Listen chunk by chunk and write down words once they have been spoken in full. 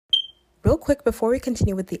Real quick, before we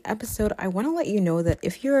continue with the episode, I want to let you know that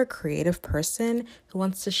if you're a creative person who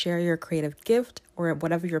wants to share your creative gift or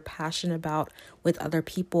whatever you're passionate about with other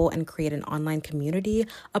people and create an online community,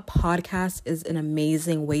 a podcast is an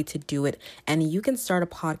amazing way to do it. And you can start a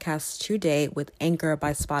podcast today with Anchor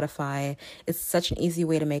by Spotify. It's such an easy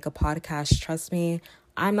way to make a podcast. Trust me.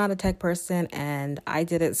 I'm not a tech person and I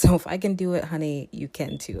did it. So if I can do it, honey, you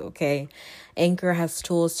can too, okay? Anchor has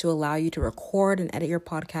tools to allow you to record and edit your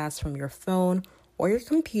podcast from your phone or your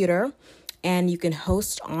computer. And you can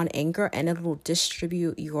host on Anchor and it will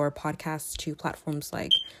distribute your podcast to platforms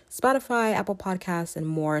like Spotify, Apple Podcasts, and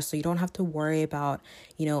more. So you don't have to worry about,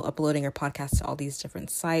 uploading your podcast to all these different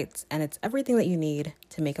sites. And it's everything that you need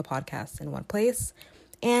to make a podcast in one place.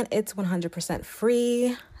 And it's 100%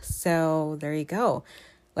 free. So there you go.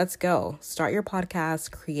 Let's go. Start your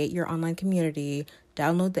podcast, create your online community,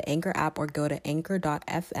 download the Anchor app or go to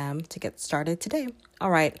anchor.fm to get started today.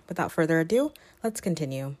 All right, without further ado, let's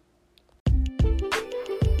continue.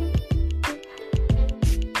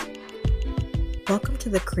 Welcome to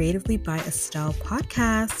the Creatively by Estelle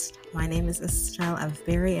podcast. My name is Estelle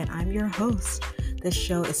Avberry and I'm your host. This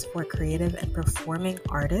show is for creative and performing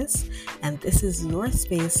artists, and this is your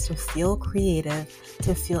space to feel creative,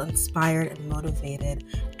 to feel inspired and motivated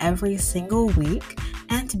every single week,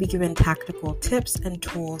 and to be given tactical tips and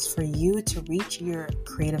tools for you to reach your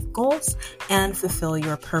creative goals and fulfill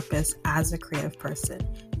your purpose as a creative person.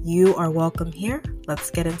 You are welcome here.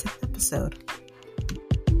 Let's get into the episode.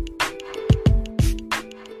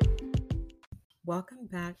 Welcome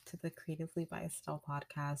back to the Creatively by Estelle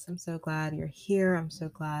podcast. I'm so glad you're here. I'm so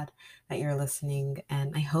glad that you're listening,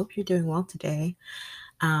 and I hope you're doing well today.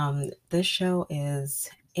 This show is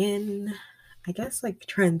in,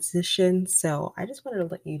 transition. So I just wanted to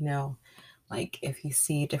let you know, if you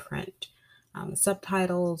see different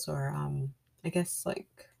subtitles or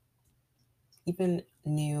even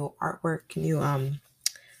new artwork,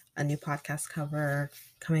 a new podcast cover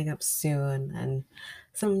coming up soon and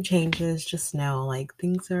some changes, just know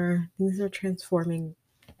things are transforming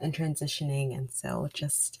and transitioning, and so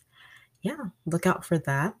just look out for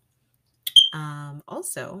that.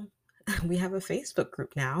 Also, we have a Facebook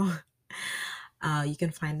group now. You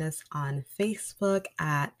can find us on Facebook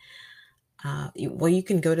at you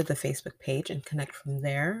can go to the Facebook page and connect from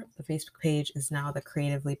there. The Facebook page is now the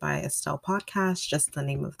Creatively by Estelle podcast, just the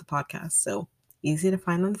name of the podcast. So easy to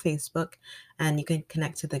find on Facebook, and you can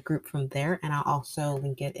connect to the group from there. And I'll also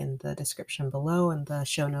link it in the description below and the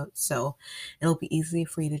show notes. So it'll be easy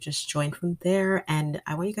for you to just join from there. And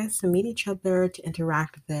I want you guys to meet each other, to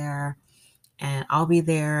interact there. And I'll be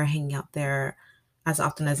there, hanging out there as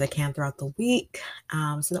often as I can throughout the week,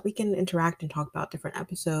 so that we can interact and talk about different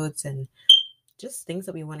episodes and just things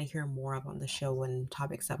that we want to hear more of on the show and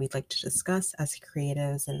topics that we'd like to discuss as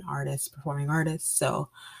creatives and artists, performing artists. So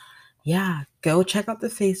go check out the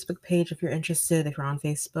Facebook page if you're interested, if you're on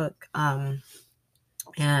Facebook,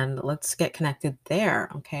 and let's get connected there.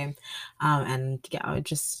 Okay.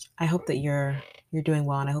 I hope that you're doing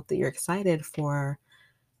well, and I hope that you're excited for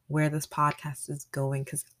where this podcast is going,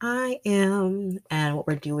 because I am, and what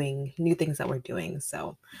we're doing, new things that we're doing.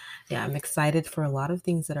 So I'm excited for a lot of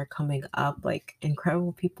things that are coming up, like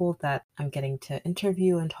incredible people that I'm getting to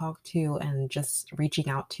interview and talk to and just reaching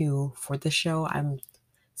out to for the show. I'm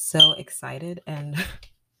so excited and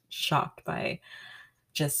shocked by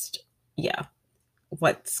just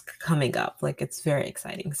what's coming up. It's very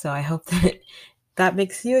exciting. So I hope that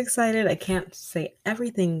makes you excited. I can't say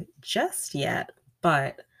everything just yet,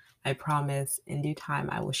 but I promise in due time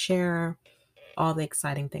I will share all the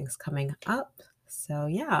exciting things coming up. So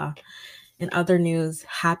in other news,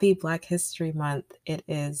 happy Black History Month. It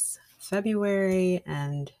is February,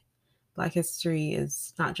 and Black History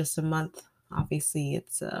is not just a month. Obviously,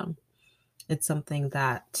 it's something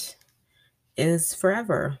that is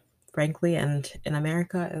forever, frankly, and in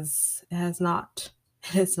America it has not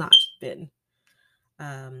been.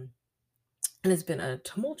 And it's been a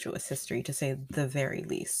tumultuous history, to say the very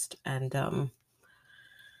least. And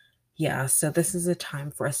so this is a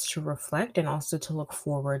time for us to reflect and also to look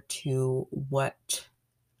forward to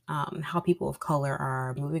how people of color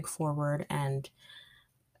are moving forward and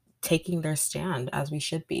taking their stand as we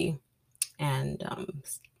should be. And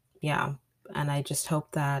and I just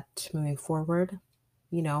hope that moving forward,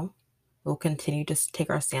 we'll continue to take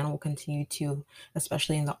our stand. We'll continue to,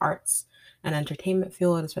 especially in the arts and entertainment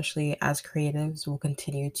field, especially as creatives, we'll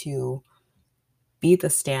continue to be the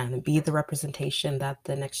stand, be the representation that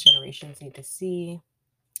the next generations need to see.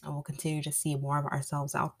 And we'll continue to see more of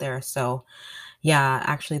ourselves out there. So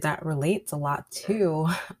actually that relates a lot to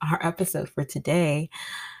our episode for today.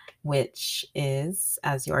 which is,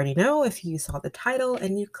 as you already know, if you saw the title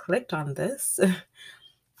and you clicked on this,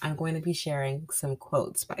 I'm going to be sharing some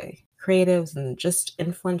quotes by creatives and just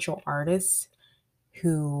influential artists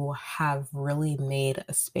who have really made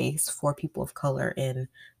a space for people of color in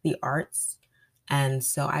the arts. And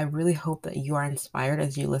so I really hope that you are inspired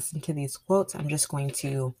as you listen to these quotes. I'm just going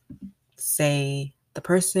to say the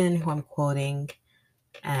person who I'm quoting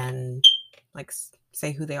and like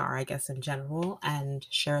say who they are, I guess, in general, and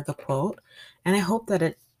share the quote. And I hope that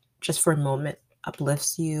it just for a moment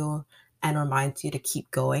uplifts you and reminds you to keep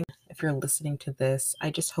going. If you're listening to this,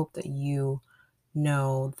 I just hope that you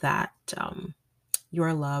know that you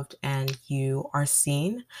are loved and you are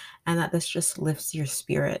seen, and that this just lifts your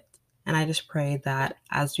spirit. And I just pray that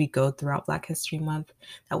as we go throughout Black History Month,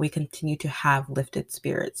 that we continue to have lifted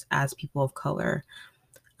spirits as people of color,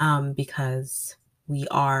 because we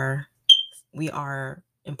are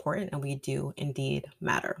important and we do indeed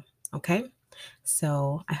matter. Okay,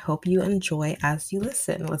 so I hope you enjoy as you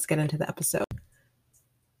listen. Let's get into the episode.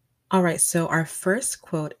 All right, so our first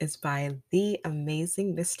quote is by the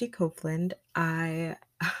amazing Misty Copeland. I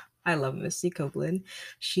love Misty Copeland.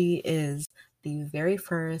 She is the very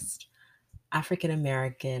first African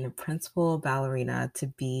American principal ballerina to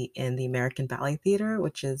be in the American Ballet Theater,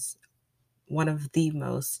 which is one of the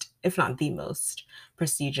most, if not the most,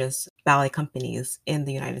 prestigious ballet companies in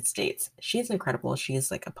the United States. She's incredible.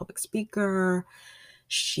 She's like a public speaker.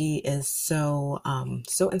 She is so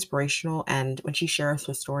inspirational, and when she shares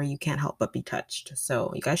her story, you can't help but be touched.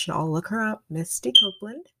 So you guys should all look her up, Misty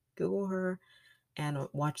Copeland. Google her and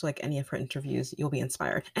watch like any of her interviews. You'll be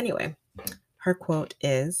inspired. Anyway, her quote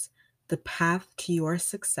is, "The path to your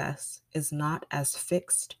success is not as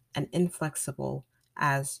fixed and inflexible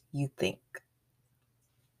as you think."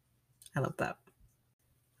 I love that.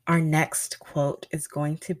 Our next quote is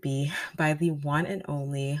going to be by the one and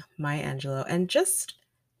only Maya Angelou. And just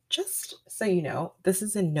so you know, this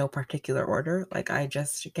is in no particular order. Like, I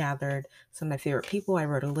just gathered some of my favorite people. I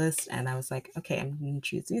wrote a list and I was like, okay, I'm going to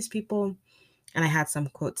choose these people. And I had some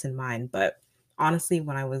quotes in mind, but honestly,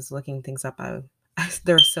 when I was looking things up,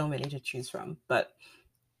 there are so many to choose from.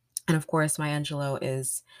 And of course, Maya Angelou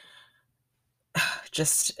is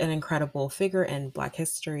just an incredible figure in Black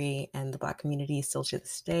history and the Black community still to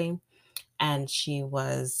this day. And she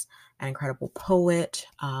was an incredible poet,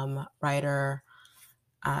 writer,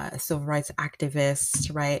 civil rights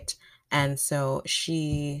activist, right? And so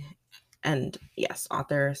yes,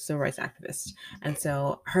 author, civil rights activist. And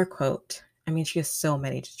so her quote, I mean, she has so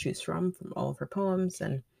many to choose from all of her poems,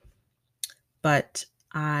 but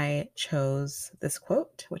I chose this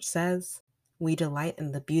quote, which says, "We delight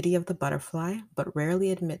in the beauty of the butterfly, but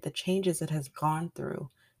rarely admit the changes it has gone through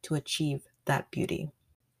to achieve that beauty."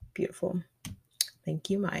 Beautiful. Thank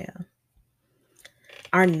you, Maya.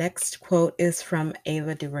 Our next quote is from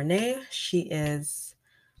Ava DuVernay. She is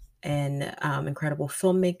an incredible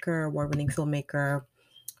filmmaker, award-winning filmmaker,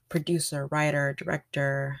 producer, writer,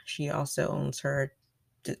 director. She also owns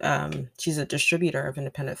she's a distributor of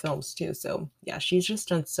independent films too. So yeah, she's just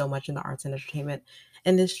done so much in the arts and entertainment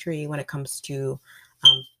industry when it comes to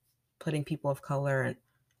putting people of color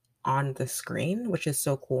on the screen, which is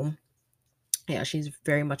so cool. Yeah, she's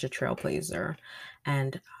very much a trailblazer.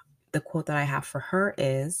 And the quote that I have for her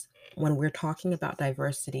is, "When we're talking about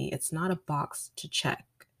diversity, it's not a box to check.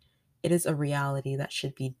 It is a reality that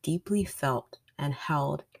should be deeply felt and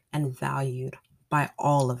held and valued by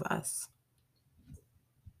all of us."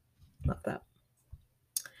 Love that.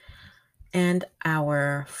 And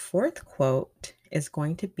our fourth quote is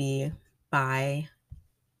going to be by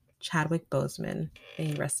Chadwick Boseman. May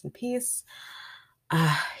he rest in peace.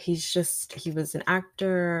 He was an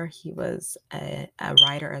actor, he was a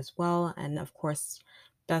writer as well, and of course,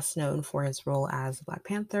 best known for his role as Black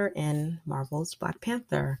Panther in Marvel's Black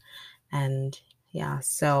Panther. And yeah,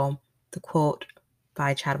 so the quote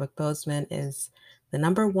by Chadwick Boseman is, "The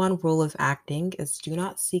number one rule of acting is do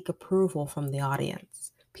not seek approval from the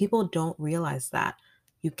audience. People don't realize that.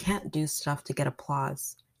 You can't do stuff to get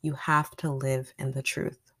applause. You have to live in the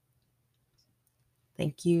truth."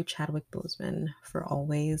 Thank you, Chadwick Boseman, for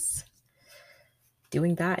always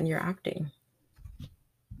doing that in your acting.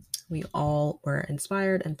 We all were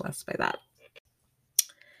inspired and blessed by that.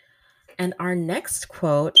 And our next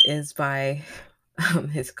quote is by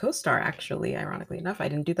his co-star, actually, ironically enough. I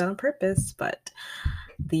didn't do that on purpose, but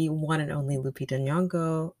the one and only Lupita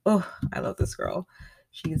Nyong'o. Oh, I love this girl.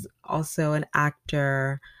 She's also an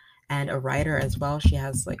actor and a writer as well. She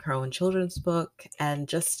has like her own children's book and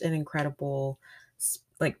just an incredible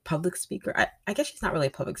like public speaker. I guess she's not really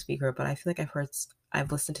a public speaker, but I feel like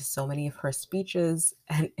I've listened to so many of her speeches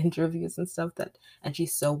and interviews and stuff and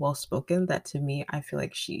she's so well spoken that to me, I feel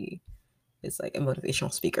like she is like a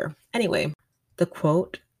motivational speaker. Anyway, the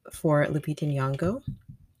quote for Lupita Nyong'o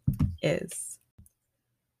is,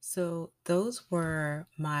 so those were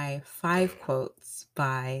my 5 quotes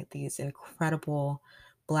by these incredible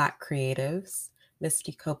Black creatives: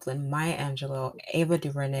 Misty Copeland, Maya Angelou, Ava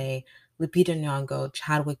DuVernay, Lupita Nyong'o,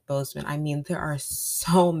 Chadwick Boseman. I mean, there are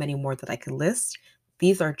so many more that I could list.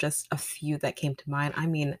 These are just a few that came to mind. I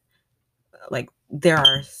mean, like, there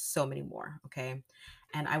are so many more, okay?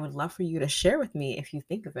 And I would love for you to share with me if you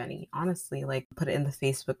think of any. Honestly, like, put it in the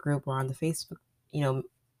Facebook group or on the Facebook,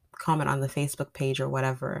 comment on the Facebook page or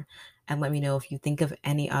whatever, and let me know if you think of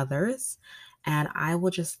any others. And I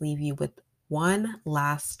will just leave you with one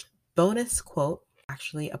last bonus quote,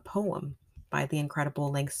 actually a poem by the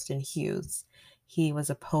incredible Langston Hughes. He was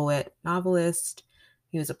a poet, novelist,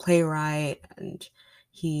 he was a playwright, and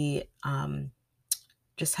he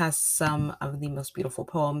just has some of the most beautiful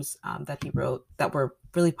poems that he wrote that were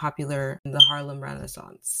really popular in the Harlem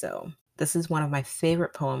Renaissance. So this is one of my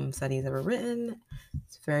favorite poems that he's ever written.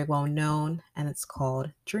 It's very well known, and it's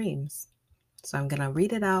called Dreams. So I'm going to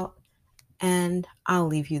read it out, and I'll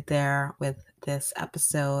leave you there with this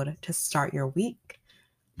episode to start your week.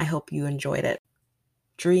 I hope you enjoyed it.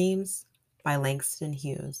 Dreams by Langston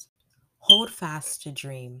Hughes. Hold fast to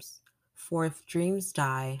dreams, for if dreams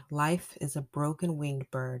die, life is a broken winged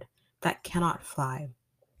bird that cannot fly.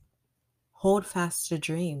 Hold fast to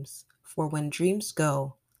dreams, for when dreams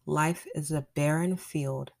go, life is a barren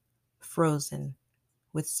field, frozen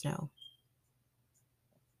with snow.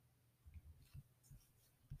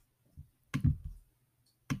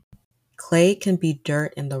 Clay can be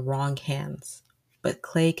dirt in the wrong hands, but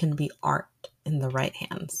clay can be art in the right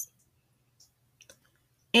hands.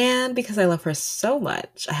 And because I love her so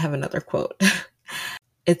much, I have another quote.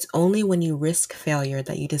 It's only when you risk failure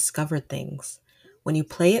that you discover things. When you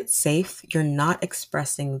play it safe, you're not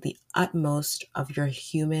expressing the utmost of your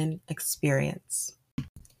human experience.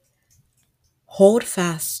 Hold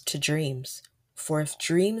fast to dreams, for if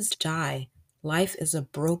dreams die, life is a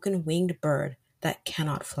broken winged bird that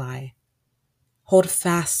cannot fly. Hold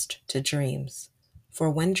fast to dreams, for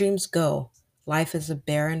when dreams go, life is a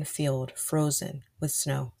barren field frozen with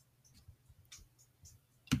snow.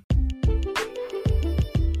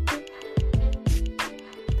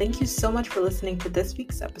 Thank you so much for listening to this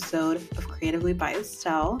week's episode of Creatively by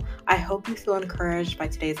Estelle. I hope you feel encouraged by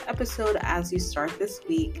today's episode as you start this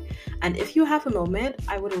week. And if you have a moment,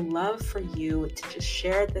 I would love for you to just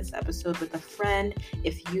share this episode with a friend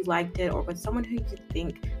if you liked it, or with someone who you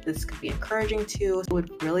think this could be encouraging to. It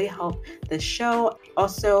would really help this show.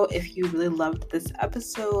 Also, if you really loved this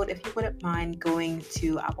episode, if you wouldn't mind going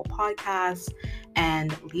to Apple Podcasts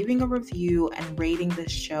and leaving a review and rating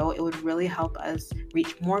this show, it would really help us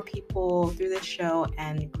reach more people through this show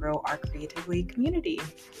and grow our Creatively community.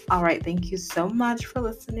 All right, thank you so much for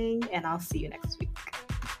listening, and I'll see you next week.